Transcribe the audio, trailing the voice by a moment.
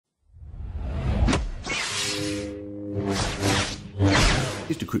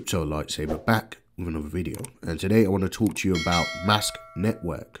It's the Crypto Lightsaber back with another video, and today I want to talk to you about Mask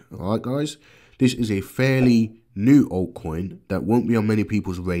Network. Alright guys, this is a fairly new altcoin that won't be on many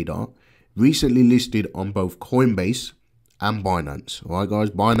people's radar. Recently listed on both Coinbase and Binance. Alright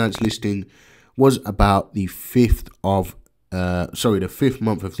guys, Binance listing was about the 5th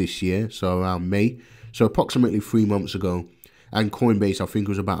month of this year, so around May, so approximately 3 months ago. And Coinbase, I think it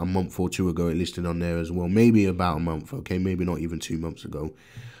was about a month or two ago, it listed on there as well. Maybe about a month, okay? Maybe not even 2 months ago.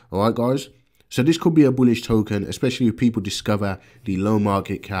 All right, guys? So this could be a bullish token, especially if people discover the low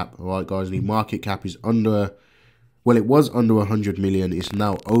market cap. All right, guys? The market cap is under, well, it was under 100 million. It's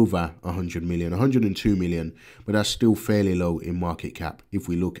now over 100 million, 102 million. But that's still fairly low in market cap if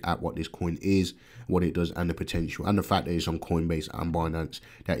we look at what this coin is, what it does, and the potential. And the fact that it's on Coinbase and Binance,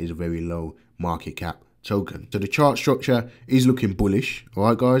 that is a very low market cap token. So the chart structure is looking bullish. All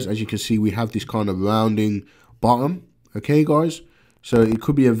right, guys, as you can see, we have this kind of rounding bottom. Okay, guys, so it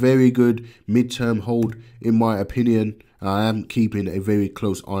could be a very good midterm hold in my opinion. I am keeping a very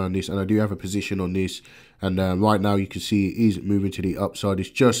close eye on this, and I do have a position on this, and right now you can see it is moving to the upside.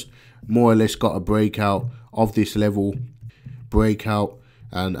 It's just more or less got a breakout of this level,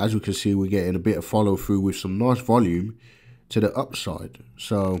 and as we can see, we're getting a bit of follow through with some nice volume to the upside.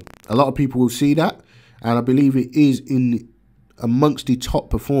 So a lot of people will see that, and I believe it is in amongst the top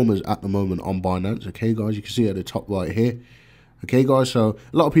performers at the moment on Binance. Okay, guys, you can see at the top right here. Okay, guys, so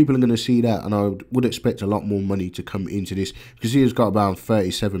a lot of people are going to see that, and I would expect a lot more money to come into this. You can see it's got about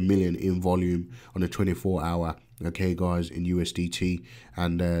 37 million in volume on a 24-hour. Okay, guys, in USDT,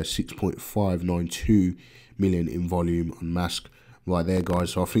 and 6.592 million in volume on Mask right there, guys.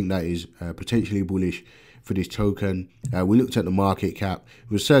 So I think that is potentially bullish for this token. We looked at the market cap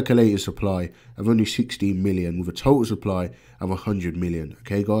with a circulating supply of only 16 million with a total supply of 100 million.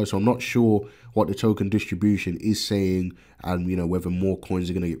 Okay, guys, so I'm not sure what the token distribution is saying, and you know, whether more coins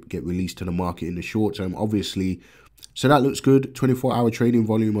are going to get released to the market in the short term, obviously. So that looks good. 24-hour trading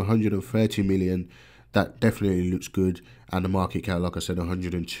volume 130 million. That definitely looks good. And the market cap, like I said,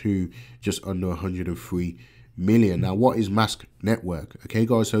 102, just under 103 million. Now, what is Mask Network? Okay,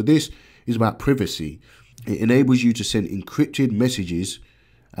 guys, so this is about privacy. It enables you to send encrypted messages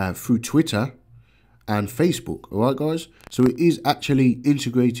through Twitter and Facebook. All right, guys? So it is actually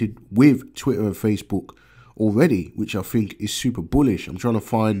integrated with Twitter and Facebook already, which I think is super bullish. I'm trying to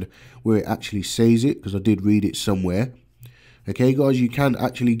find where it actually says it, because I did read it somewhere. Okay, guys, you can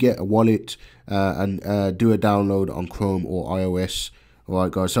actually get a wallet and do a download on Chrome or iOS. All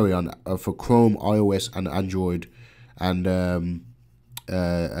right, guys, sorry, for Chrome, iOS, and Android. And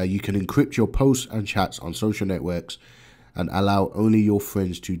you can encrypt your posts and chats on social networks and allow only your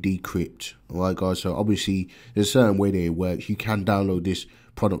friends to decrypt. All right, guys, so obviously there's a certain way that it works. You can download this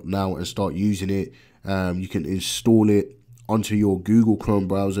product now and start using it. You can install it onto your Google Chrome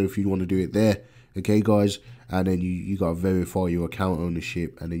browser if you want to do it there. Okay, guys, and then you got to verify your account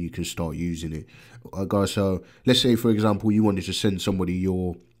ownership, and then you can start using it. Guys, so let's say, for example, you wanted to send somebody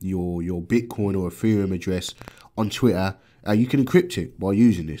your Bitcoin or Ethereum address on Twitter. You can encrypt it by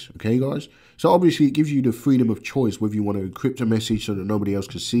using this. Okay, guys, so obviously it gives you the freedom of choice whether you want to encrypt a message so that nobody else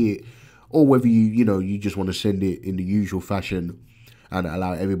can see it, or whether you just want to send it in the usual fashion and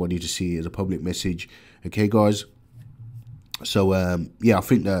allow everybody to see it as a public message. Okay, guys, so yeah, I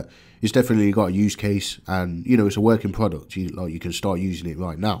think that it's definitely got a use case, and it's a working product. You can start using it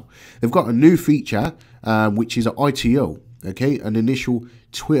right now. They've got a new feature which is an ITO. Okay, an initial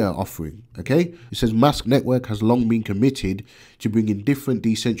Twitter offering. Okay, it says Mask Network has long been committed to bringing different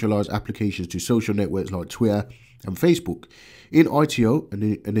decentralized applications to social networks like Twitter and Facebook. In ITO,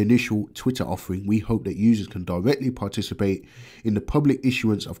 an initial Twitter offering, we hope that users can directly participate in the public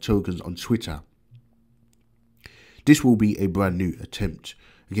issuance of tokens on Twitter. This will be a brand new attempt.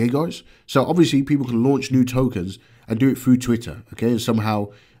 Okay, guys, so obviously people can launch new tokens and do it through Twitter. Okay, and somehow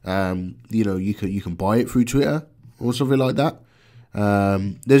you can buy it through Twitter or something like that.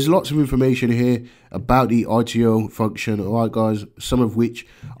 There's lots of information here about the ITO function. All right, guys, some of which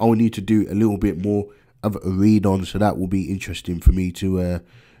I will need to do a little bit more of a read on, so that will be interesting for me to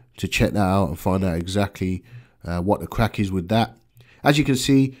check that out and find out exactly what the crack is with that. As you can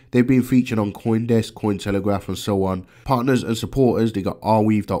see, they've been featured on CoinDesk, Cointelegraph, and so on. Partners and supporters, they got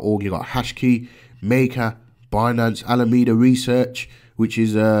rweave.org, you got Hashkey, Maker, Binance, Alameda Research, which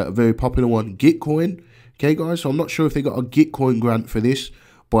is a very popular one, Gitcoin. Okay, guys, so I'm not sure if they got a Gitcoin grant for this,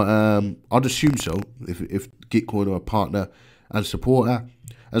 but I'd assume so, if Gitcoin are a partner and supporter.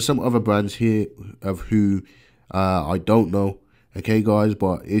 And some other brands here of who I don't know. Okay, guys,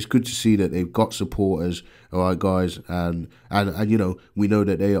 but it's good to see that they've got supporters. All right, guys, and we know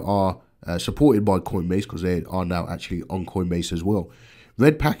that they are supported by Coinbase, because they are now actually on Coinbase as well.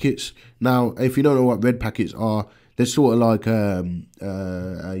 red packets. Now, if you don't know what red packets are, they're sort of like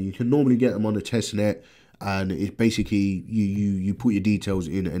you can normally get them on the test net, and it's basically you put your details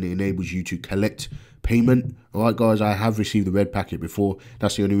in and it enables you to collect payment. All right, guys, I have received the red packet before.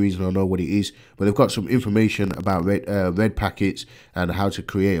 That's the only reason I know what it is. But they've got some information about red packets and how to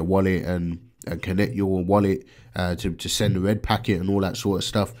create a wallet and connect your wallet to send a red packet and all that sort of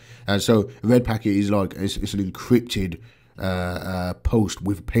stuff. And so a red packet is like it's an encrypted post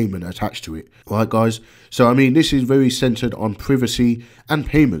with payment attached to it. All right, guys, so I mean, this is very centered on privacy and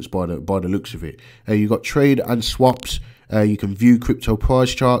payments by the looks of it. You got trade and swaps. You can view crypto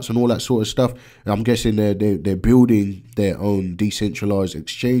price charts and all that sort of stuff. I'm guessing they're building their own decentralized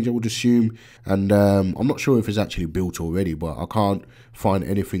exchange, I would assume. And I'm not sure if it's actually built already, but I can't find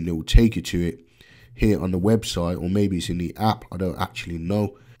anything that will take you to it here on the website, or maybe it's in the app. I don't actually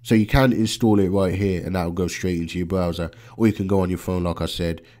know. So you can install it right here and that will go straight into your browser, or you can go on your phone. Like I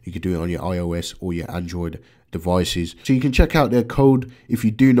said, you could do it on your iOS or your Android devices. So you can check out their code if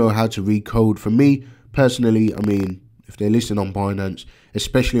you do know how to read code. For me personally, I mean, if they're listed on Binance,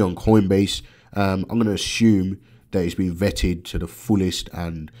 especially on Coinbase, I'm going to assume that it's been vetted to the fullest,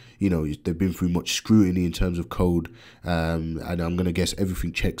 and you know, they've been through much scrutiny in terms of code, and I'm going to guess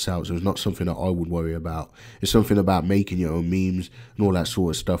everything checks out. So it's not something that I would worry about. It's something about making your own memes and all that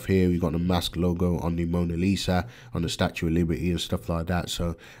sort of stuff. Here we've got the mask logo on the Mona Lisa, on the Statue of Liberty and stuff like that.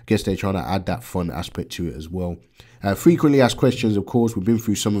 So I guess they're trying to add that fun aspect to it as well. Frequently asked questions, of course, we've been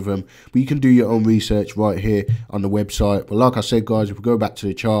through some of them, but you can do your own research right here on the website. But like I said, guys, if we go back to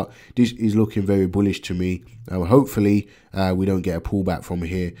the chart, this is looking very bullish to me. Hopefully we don't get a pullback from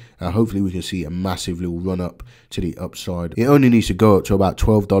here. Hopefully we can see a massive little run up to the upside. It only needs to go up to about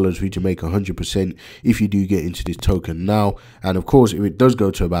 $12 for you to make 100% if you do get into this token now. And of course, if it does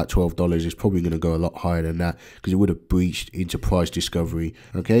go to about $12, it's probably going to go a lot higher than that, because it would have breached into price discovery.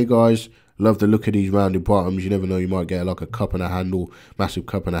 Okay, guys. Love the look of these rounded bottoms. You never know, you might get like a cup and a handle, massive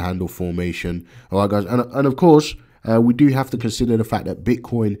cup and a handle formation. All right, guys, and of course, we do have to consider the fact that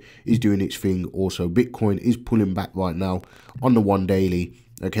Bitcoin is doing its thing also. Bitcoin is pulling back right now on the 1 daily.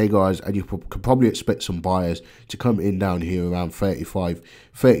 Okay, guys, and you could probably expect some buyers to come in down here around 35,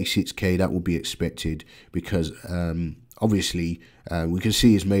 36K. That would be expected, because obviously, we can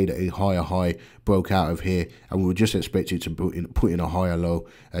see it's made a higher high, broke out of here, and we were just expected to put in a higher low.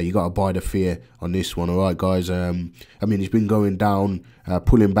 You got to buy the fear on this one. All right, guys. I mean, it's been going down,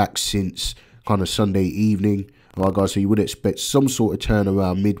 pulling back since kind of Sunday evening. All right, guys, so you would expect some sort of turn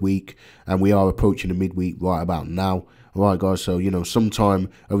around midweek, and we are approaching the midweek right about now. All right, guys, so, you know, sometime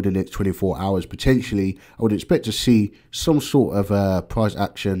over the next 24 hours, potentially, I would expect to see some sort of price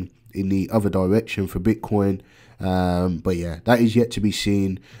action in the other direction for Bitcoin. But yeah, that is yet to be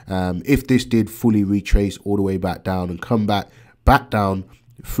seen. If this did fully retrace all the way back down and come back down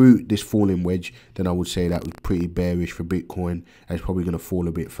through this falling wedge, then I would say that was pretty bearish for Bitcoin, and it's probably going to fall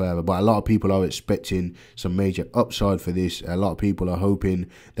a bit further. But a lot of people are expecting some major upside for this. A lot of people are hoping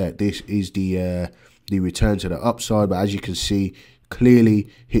that this is the return to the upside. But as you can see, clearly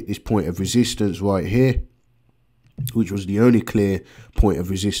hit this point of resistance right here, which was the only clear point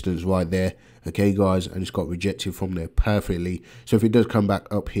of resistance right there. Okay, guys, and it's got rejected from there perfectly. So if it does come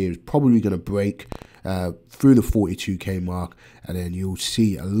back up here, it's probably going to break through the 42K mark, and then you'll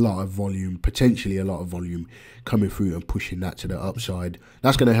see a lot of volume, potentially a lot of volume coming through and pushing that to the upside.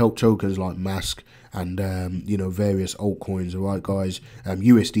 That's going to help tokens like Mask and you know, various altcoins. All right, guys,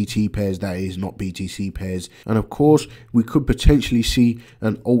 USDT pairs, that is, not BTC pairs. And of course, we could potentially see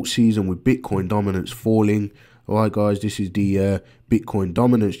an alt season with Bitcoin dominance falling. All right, guys, this is the Bitcoin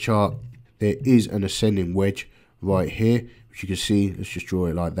dominance chart. There is an ascending wedge right here, which you can see. Let's just draw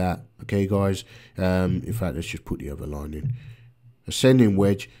it like that. Okay, guys. In fact, let's just put the other line in. Ascending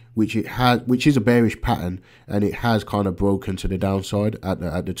wedge, which is a bearish pattern, and it has kind of broken to the downside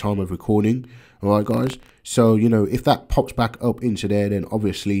at the time of recording. All right, guys. So, you know, if that pops back up into there, then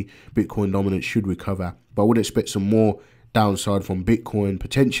obviously Bitcoin dominance should recover. But I would expect some more downside from Bitcoin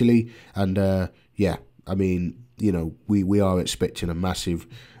potentially. And yeah, I mean, you know, we are expecting a massive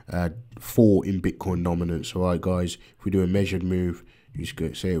fall in Bitcoin dominance. All right, guys, if we do a measured move, you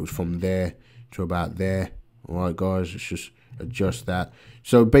just say it was from there to about there. All right, guys, let's just adjust that.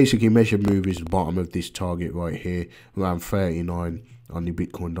 So basically, measured move is the bottom of this target right here, around 39 on the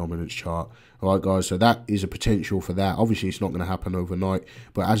Bitcoin dominance chart. All right, guys, so that is a potential for that. Obviously, it's not going to happen overnight,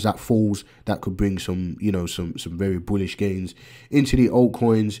 but as that falls, that could bring some, you know, some very bullish gains into the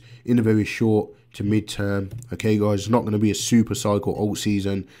altcoins in the very short to mid-term. Okay, guys, it's not going to be a super cycle alt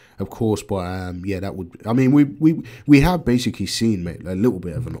season, of course, but yeah, that would, I mean, we have basically seen, mate, a little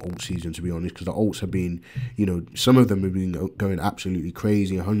bit of an alt season, to be honest, because the alts have been, you know, some of them have been going absolutely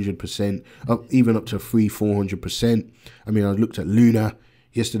crazy, 100%, up, even up to 400%. I mean, I looked at Luna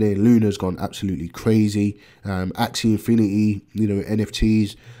yesterday, and Luna's gone absolutely crazy. Axie Infinity, you know,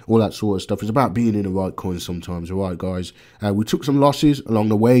 NFTs, all that sort of stuff. It's about being in the right coin sometimes, all right, guys. We took some losses along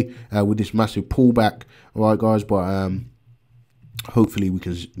the way with this massive pullback, all right, guys, but hopefully we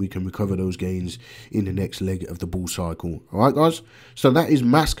can recover those gains in the next leg of the bull cycle. All right, guys, so that is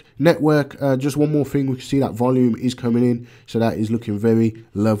Mask Network. Just one more thing, we can see that volume is coming in, so that is looking very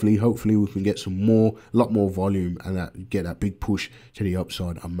lovely. Hopefully we can get some more, a lot more volume, and get that big push to the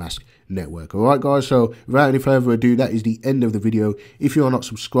upside on Mask Network. All right, guys, so without any further ado, that is the end of the video. If you are not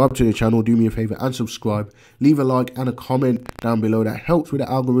subscribed to the channel, do me a favor and subscribe. Leave a like and a comment down below. That helps with the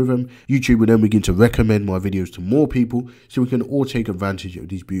algorithm. YouTube will then begin to recommend my videos to more people, so we can all take advantage of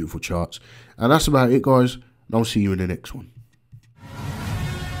these beautiful charts. And that's about it, guys, and I'll see you in the next one.